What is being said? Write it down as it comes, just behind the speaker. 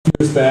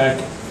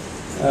Back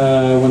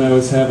when I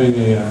was having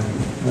a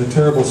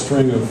terrible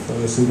string of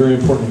some very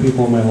important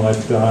people in my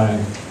life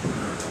die,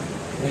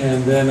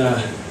 and then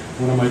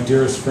one of my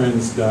dearest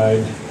friends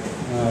died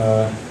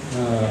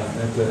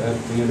at the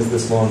end of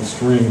this long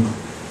string,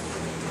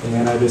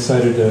 and I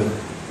decided to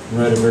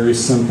write a very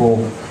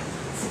simple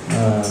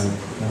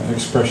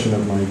expression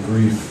of my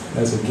grief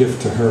as a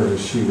gift to her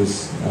as she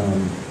was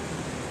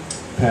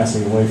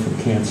passing away from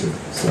cancer.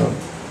 So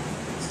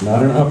it's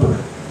not an upper.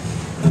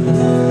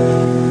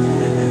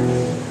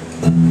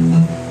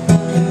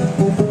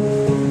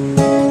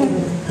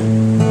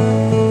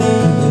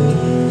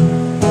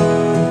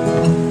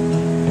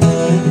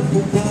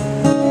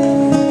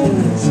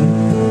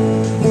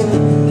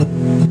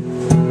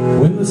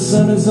 When the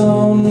sun is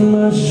on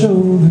my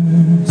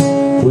shoulders,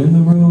 when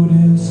the road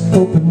is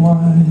open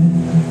wide,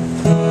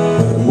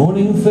 when the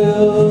morning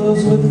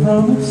fills with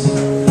promise,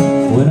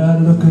 when I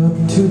look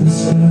up to the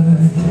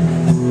sky,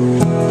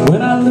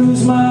 when I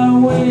lose my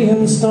way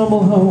and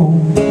stumble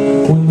home,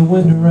 when the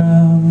wind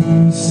around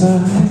me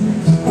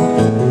sighs,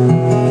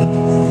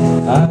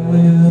 I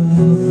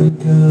will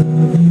think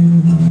of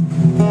you.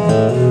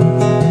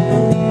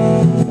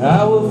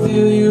 I will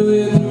feel you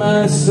in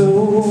my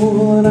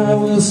soul, and I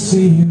will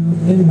see you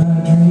in my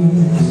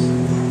dreams.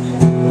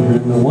 You're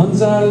in the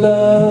ones I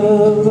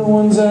love, the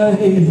ones I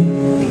hate,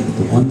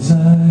 the ones I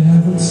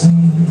haven't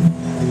seen.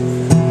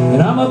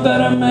 And I'm a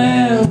better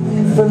man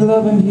for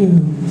loving you,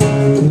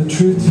 for the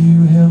truth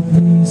you help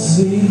me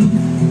see.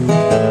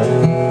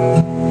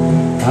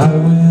 I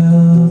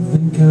will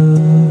think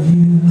of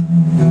you.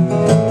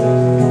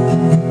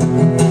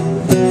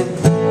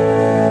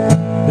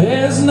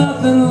 There's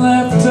nothing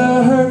left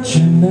to hurt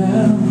you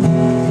now.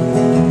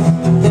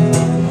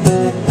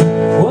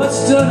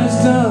 What's done is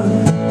done,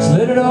 just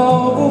let it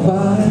all go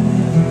by.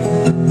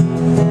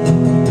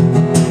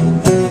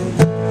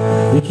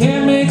 You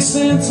can't make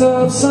sense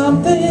of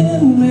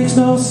something, makes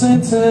no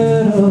sense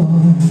at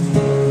all.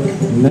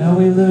 Now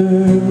we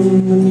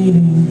learn the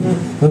meaning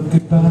of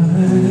goodbye.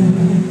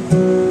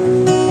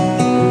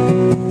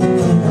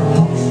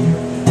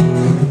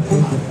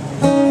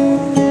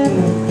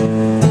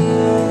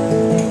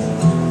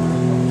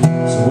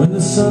 So when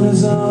the sun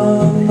is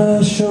on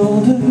my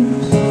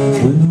shoulders,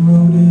 when the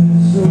road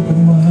is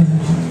open wide,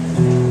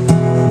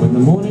 when the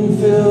morning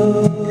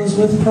fills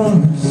with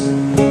promise,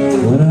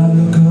 when I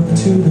look up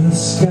to the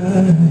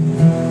sky,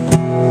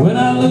 when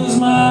I lose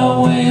my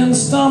way and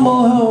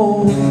stumble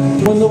home,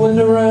 when the wind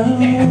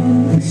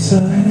around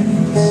sighs,